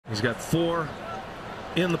He's got 4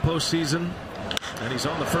 in the postseason, and he's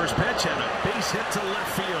on the first pitch and a base hit to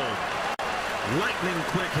left field. Lightning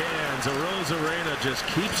quick hands. Arozarena just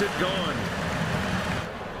keeps it going.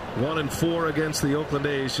 1-4 against the Oakland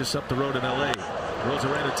A's just up the road in LA.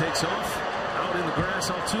 Arozarena takes off. Out in the grass,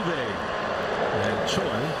 Altuve. And Choi.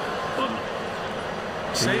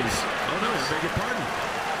 Safe. Oh no, I beg your pardon.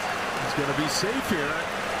 He's going to be safe here.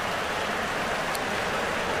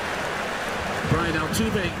 Brian,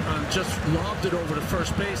 Altuve just lobbed it over to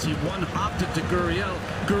first base. He one-hopped it to Gurriel.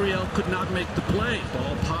 Gurriel could not make the play.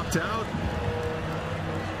 Ball popped out.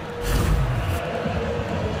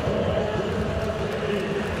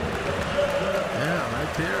 Yeah,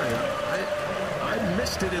 right there. I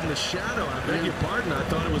missed it in the shadow. I beg your pardon. I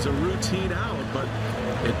thought it was a routine out, but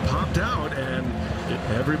it popped out, and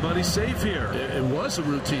everybody's safe here. It was a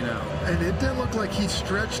routine out. And it didn't look like he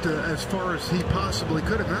stretched as far as he possibly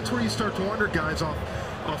could have. And that's where you start to wonder, guys,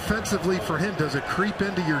 offensively for him, does it creep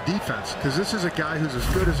into your defense? Because this is a guy who's as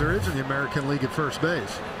good as there is in the American League at first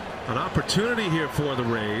base. An opportunity here for the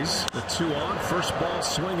Rays. The 2 on. First ball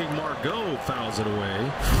swinging. Margot fouls it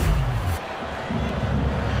away.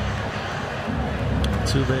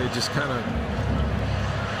 Altuve just kind of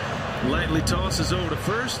lightly tosses over to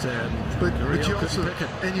first, but you also pick it.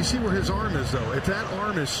 And you see where his arm is, though. If that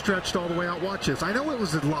arm is stretched all the way out, watch this. I know it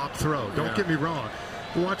was a lob throw. Don't get me wrong.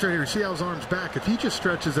 But watch right here. See how his arm's back. If he just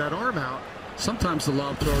stretches that arm out. Sometimes the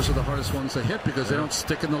lob throws are the hardest ones to hit because they don't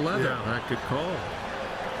stick in the leather. Yeah, good call.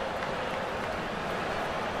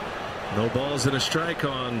 No balls and a strike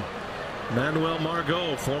on Manuel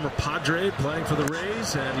Margot, former Padre, playing for the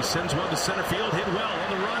Rays, and he sends one to center field, hit well on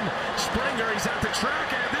the run. Springer, he's at the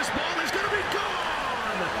track, and this ball is going to be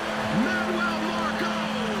gone. Manuel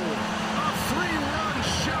Margot, a 3-run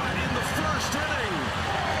shot in the first inning.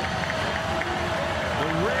 The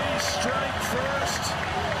Rays strike first.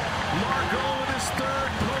 Margot with his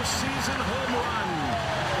 3rd postseason home run.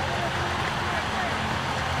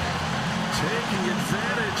 Taking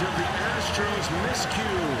advantage of the Astros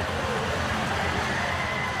miscue.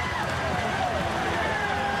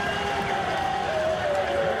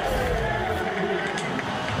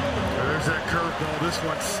 That curveball. This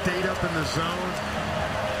one stayed up in the zone.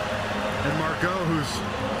 And Margot, who's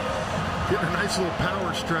getting a nice little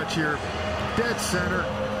power stretch here, dead center.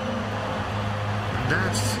 And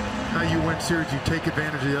that's how you win series. You take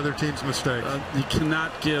advantage of the other team's mistakes. You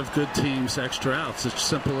cannot give good teams extra outs. It's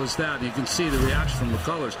simple as that. You can see the reaction from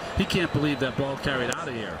McCullers. He can't believe that ball carried out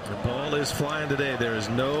of here. The ball is flying today. There is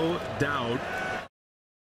no doubt